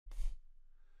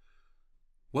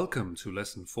Welcome to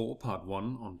Lesson 4, Part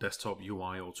 1 on Desktop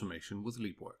UI Automation with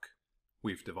LeapWork.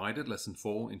 We've divided Lesson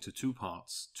 4 into two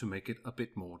parts to make it a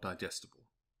bit more digestible.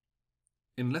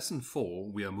 In Lesson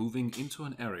 4, we are moving into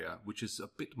an area which is a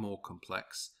bit more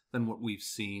complex than what we've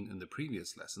seen in the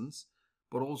previous lessons,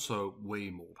 but also way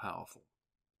more powerful.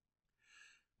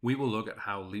 We will look at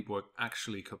how LeapWork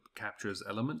actually captures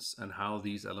elements and how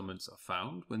these elements are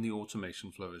found when the automation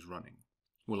flow is running.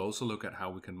 We'll also look at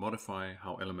how we can modify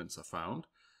how elements are found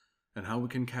and how we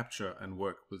can capture and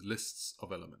work with lists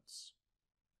of elements.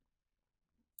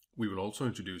 We will also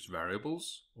introduce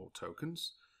variables or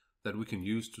tokens that we can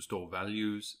use to store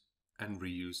values and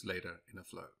reuse later in a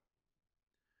flow.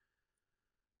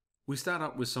 We start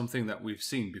up with something that we've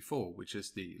seen before, which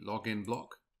is the login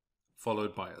block,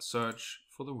 followed by a search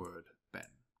for the word Ben.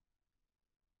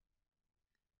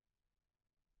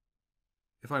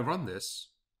 If I run this,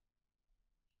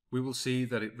 we will see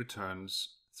that it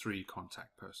returns 3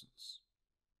 contact persons.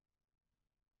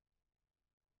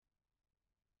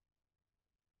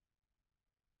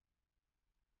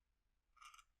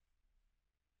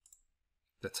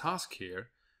 The task here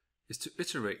is to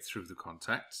iterate through the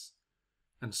contacts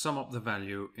and sum up the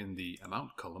value in the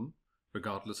amount column,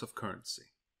 regardless of currency.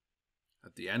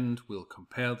 At the end, we'll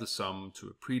compare the sum to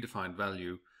a predefined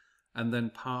value and then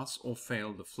pass or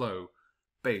fail the flow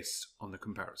based on the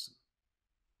comparison.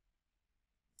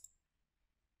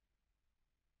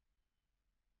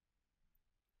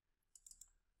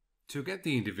 To get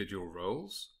the individual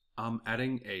roles, I'm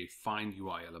adding a find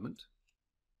UI element.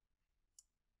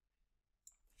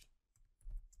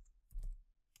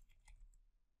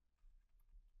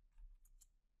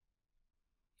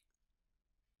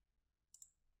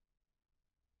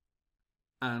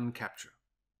 And capture.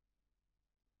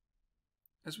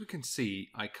 As we can see,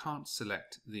 I can't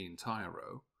select the entire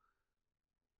row,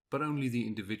 but only the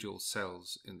individual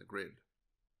cells in the grid.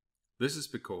 This is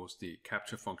because the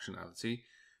capture functionality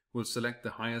will select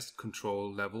the highest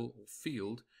control level or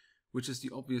field, which is the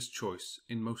obvious choice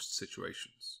in most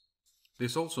situations.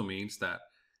 This also means that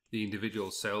the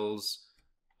individual cells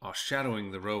are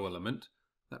shadowing the row element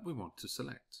that we want to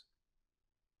select.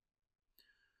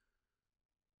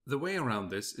 The way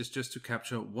around this is just to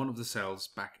capture one of the cells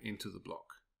back into the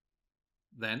block.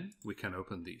 Then we can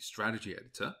open the strategy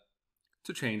editor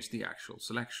to change the actual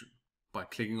selection by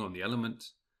clicking on the element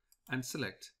and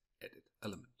select Edit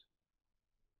Element.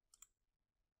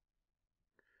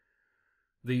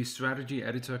 The strategy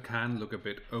editor can look a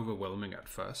bit overwhelming at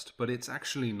first, but it's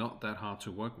actually not that hard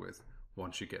to work with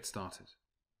once you get started.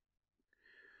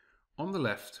 On the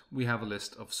left, we have a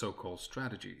list of so-called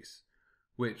strategies,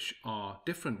 which are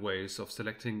different ways of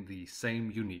selecting the same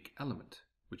unique element,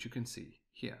 which you can see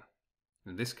here,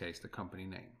 in this case the company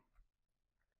name.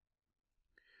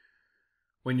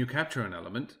 When you capture an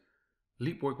element,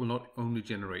 LeapWork will not only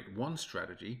generate one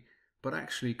strategy, but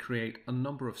actually create a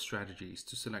number of strategies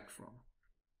to select from.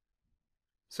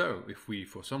 So, if we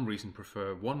for some reason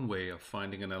prefer one way of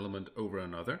finding an element over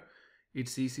another,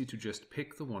 it's easy to just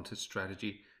pick the wanted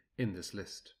strategy in this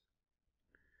list.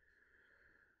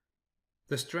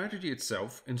 The strategy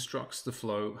itself instructs the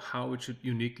flow how it should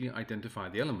uniquely identify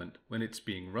the element when it's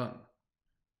being run.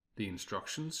 The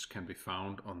instructions can be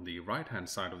found on the right-hand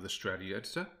side of the strategy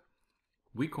editor.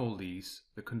 We call these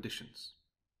the conditions.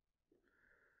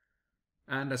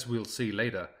 And as we'll see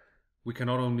later, we can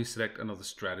not only select another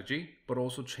strategy, but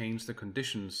also change the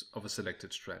conditions of a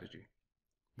selected strategy.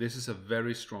 This is a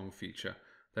very strong feature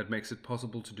that makes it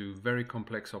possible to do very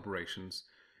complex operations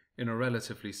in a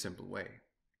relatively simple way.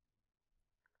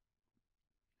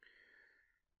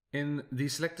 In the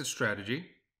selected strategy,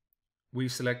 we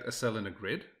select a cell in a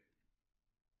grid,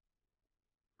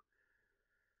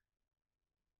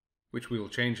 which we will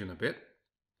change in a bit.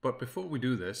 But before we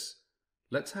do this,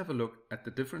 let's have a look at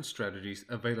the different strategies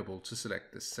available to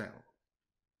select this cell.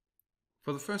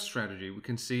 For the first strategy, we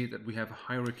can see that we have a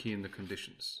hierarchy in the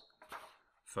conditions.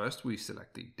 First, we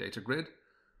select the data grid,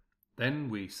 then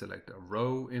we select a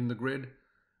row in the grid,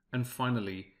 and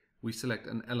finally, we select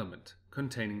an element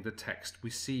containing the text we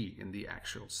see in the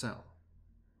actual cell.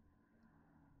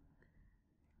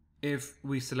 If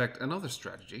we select another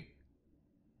strategy,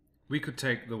 we could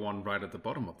take the one right at the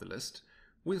bottom of the list.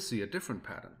 We'll see a different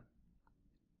pattern.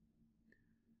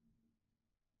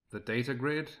 The data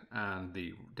grid and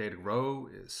the data row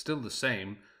is still the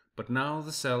same, but now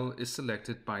the cell is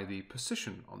selected by the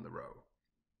position on the row.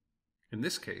 In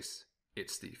this case,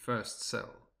 it's the first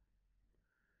cell.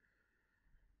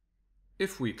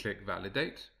 If we click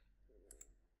Validate,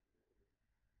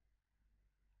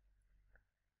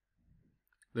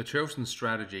 the chosen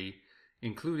strategy,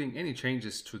 including any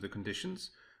changes to the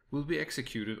conditions, will be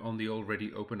executed on the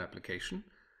already open application,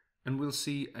 and we'll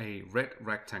see a red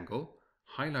rectangle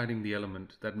highlighting the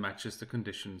element that matches the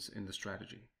conditions in the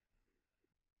strategy.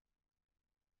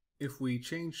 If we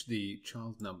change the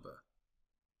child number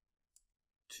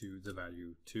to the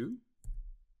value 2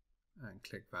 and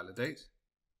click Validate,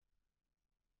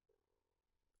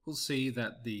 we'll see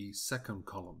that the second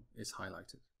column is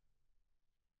highlighted.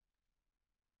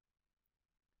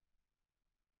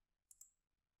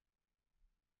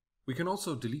 We can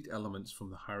also delete elements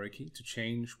from the hierarchy to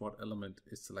change what element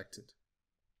is selected.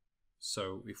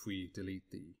 So if we delete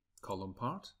the column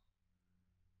part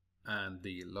and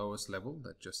the lowest level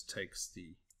that just takes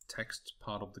the text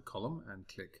part of the column and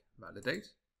click Validate,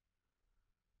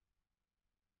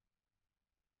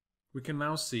 we can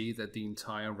now see that the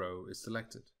entire row is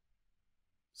selected.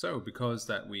 So because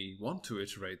that we want to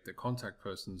iterate the contact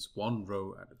persons one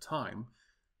row at a time,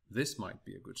 this might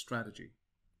be a good strategy.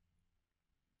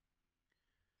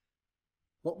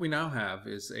 What we now have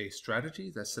is a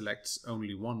strategy that selects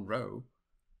only one row,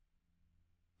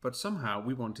 but somehow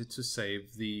we wanted to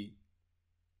save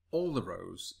all the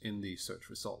rows in the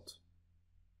search result.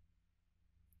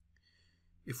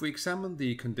 If we examine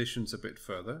the conditions a bit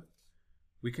further,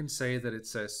 we can say that it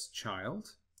says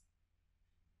child,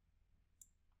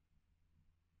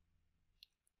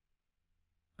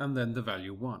 and then the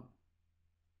value 1.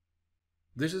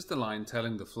 This is the line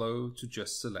telling the flow to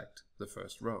just select the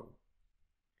first row.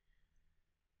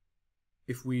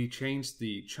 If we change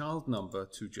the child number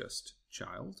to just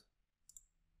child,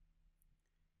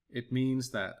 it means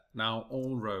that now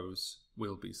all rows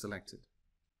will be selected.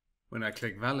 When I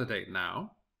click Validate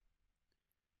now,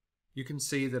 you can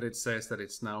see that it says that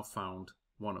it's now found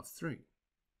one of 3.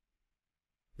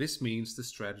 This means the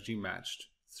strategy matched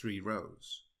 3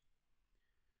 rows.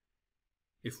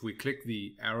 If we click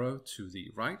the arrow to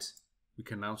the right, we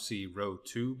can now see row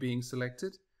 2 being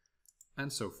selected,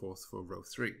 and so forth for row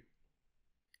 3.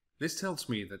 This tells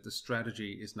me that the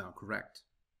strategy is now correct.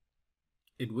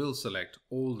 It will select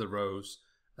all the rows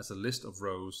as a list of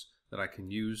rows that I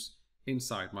can use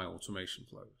inside my automation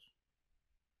flows.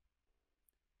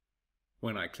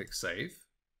 When I click Save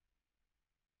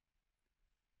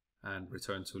and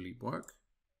return to LeapWork,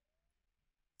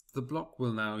 the block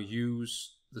will now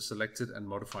use the selected and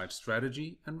modified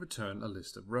strategy and return a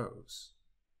list of rows.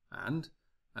 And,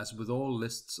 as with all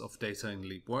lists of data in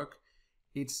LeapWork,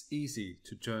 it's easy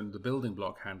to turn the building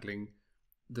block handling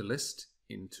the list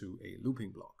into a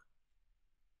looping block.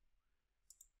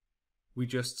 We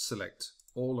just select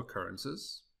all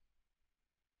occurrences,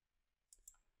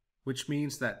 which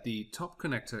means that the top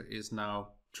connector is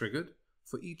now triggered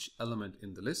for each element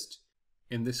in the list,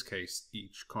 in this case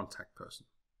each contact person.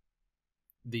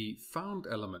 The found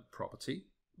element property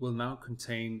will now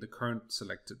contain the current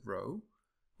selected row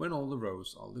when all the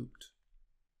rows are looped.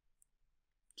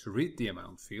 To read the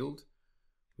amount field,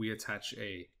 we attach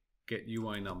a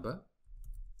getUINumber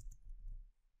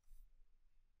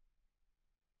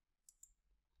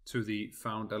to the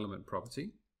found element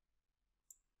property,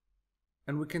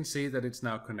 and we can see that it's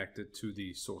now connected to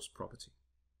the source property.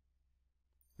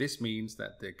 This means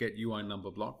that the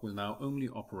getUINumber block will now only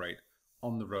operate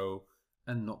on the row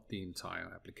and not the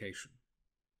entire application.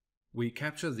 We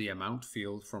capture the amount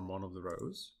field from one of the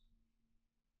rows,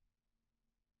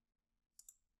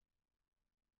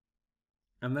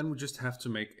 and then we just have to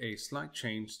make a slight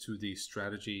change to the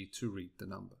strategy to read the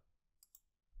number.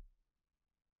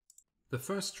 The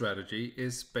first strategy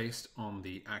is based on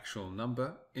the actual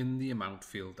number in the amount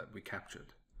field that we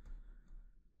captured.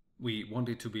 We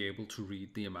wanted to be able to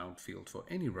read the amount field for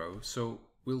any row, so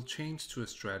we'll change to a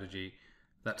strategy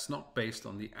that's not based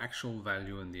on the actual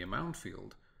value in the amount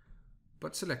field,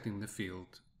 but selecting the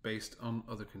field based on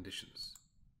other conditions.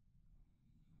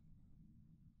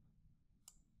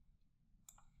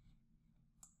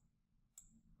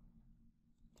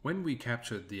 When we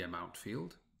captured the amount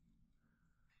field,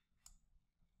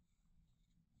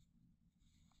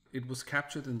 it was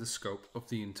captured in the scope of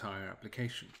the entire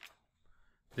application.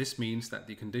 This means that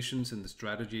the conditions in the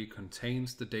strategy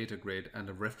contains the data grid and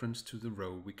a reference to the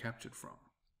row we captured from,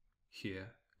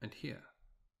 here and here.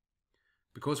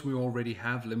 Because we already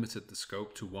have limited the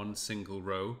scope to one single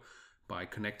row by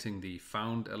connecting the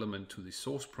found element to the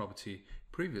source property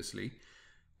previously,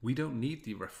 we don't need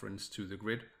the reference to the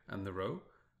grid and the row,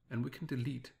 and we can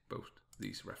delete both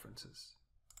these references.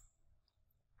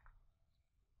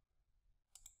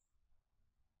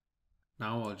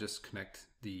 Now I'll just connect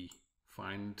the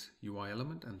find UI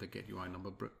element and the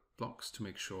getUINumber blocks to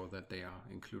make sure that they are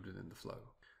included in the flow.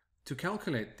 To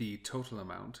calculate the total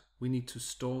amount, we need to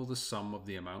store the sum of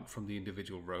the amount from the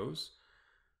individual rows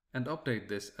and update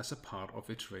this as a part of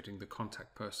iterating the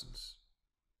contact persons.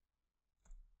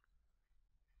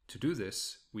 To do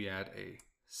this, we add a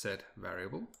set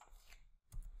variable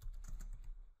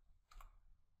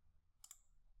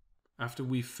after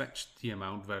we've fetched the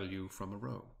amount value from a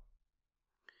row.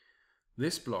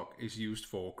 This block is used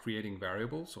for creating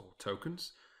variables or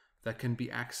tokens that can be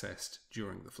accessed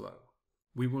during the flow.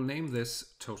 We will name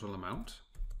this total amount,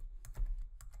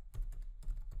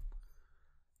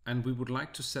 and we would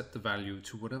like to set the value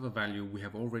to whatever value we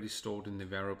have already stored in the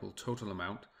variable total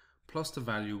amount plus the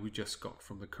value we just got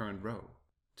from the current row.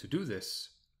 To do this,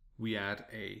 we add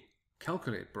a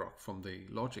calculate block from the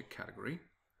logic category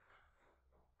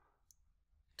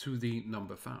to the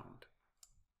number found.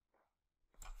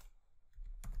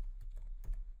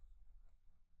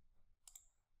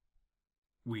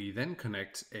 We then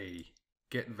connect a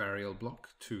getVariable block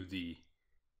to the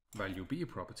valueB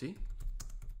property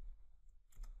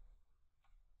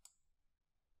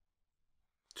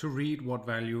to read what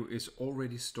value is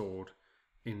already stored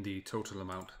in the total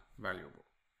amount variable.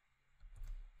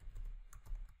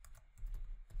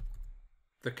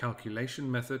 The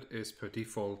calculation method is per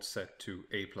default set to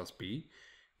a plus b,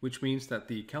 which means that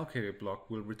the calculate block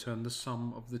will return the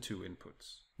sum of the two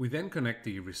inputs. We then connect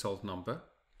the result number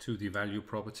to the value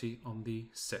property on the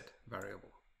set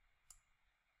variable.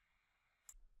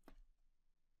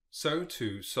 So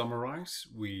to summarize,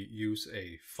 we use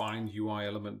a find UI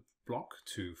element block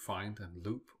to find and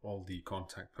loop all the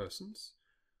contact persons.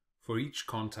 For each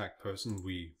contact person,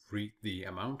 we read the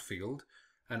amount field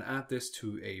and add this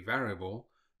to a variable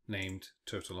named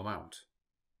total amount.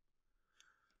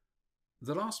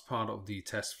 The last part of the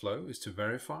test flow is to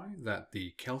verify that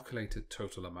the calculated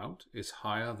total amount is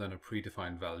higher than a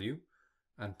predefined value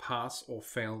and pass or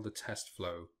fail the test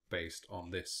flow based on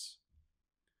this.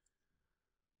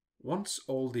 Once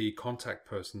all the contact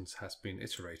persons has been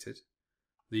iterated,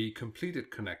 the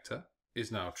completed connector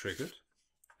is now triggered,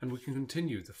 and we can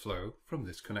continue the flow from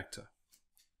this connector.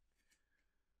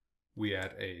 We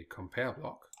add a compare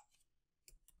block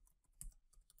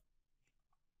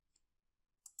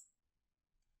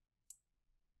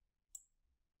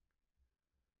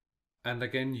and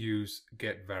again use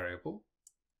getVariable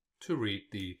to read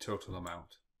the total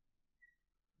amount.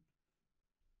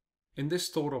 In this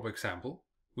thought of example,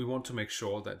 we want to make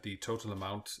sure that the total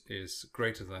amount is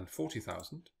greater than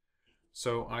 40,000.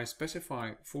 So I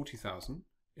specify 40,000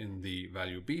 in the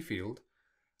valueB field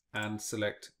and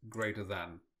select greater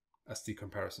than as the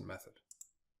comparison method.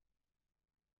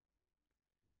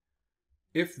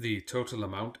 If the total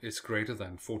amount is greater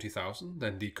than 40,000,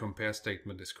 then the compare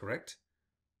statement is correct,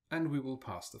 and we will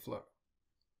pass the flow.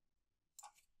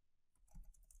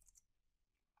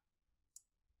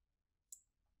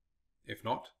 If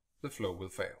not, the flow will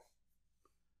fail.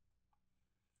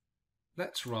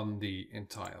 Let's run the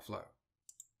entire flow.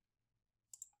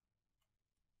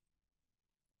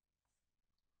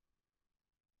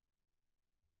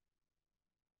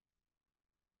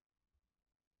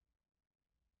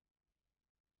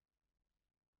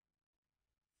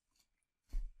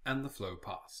 And the flow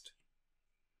passed.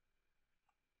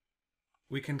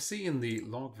 We can see in the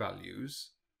log values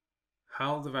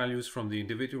how the values from the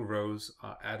individual rows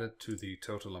are added to the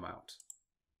total amount,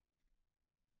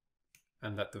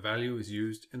 and that the value is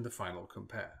used in the final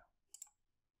compare.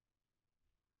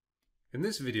 In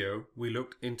this video, we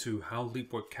looked into how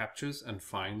LeapWork captures and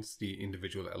finds the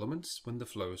individual elements when the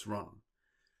flows run.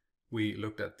 We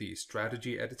looked at the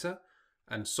strategy editor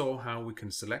and saw how we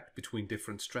can select between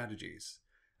different strategies,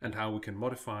 and how we can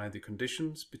modify the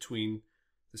conditions between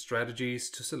the strategies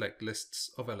to select lists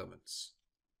of elements.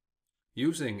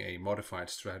 Using a modified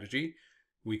strategy,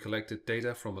 we collected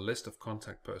data from a list of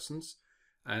contact persons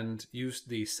and used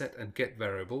the set and get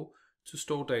variable to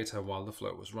store data while the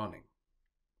flow was running.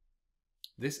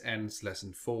 This ends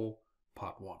lesson 4,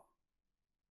 part 1.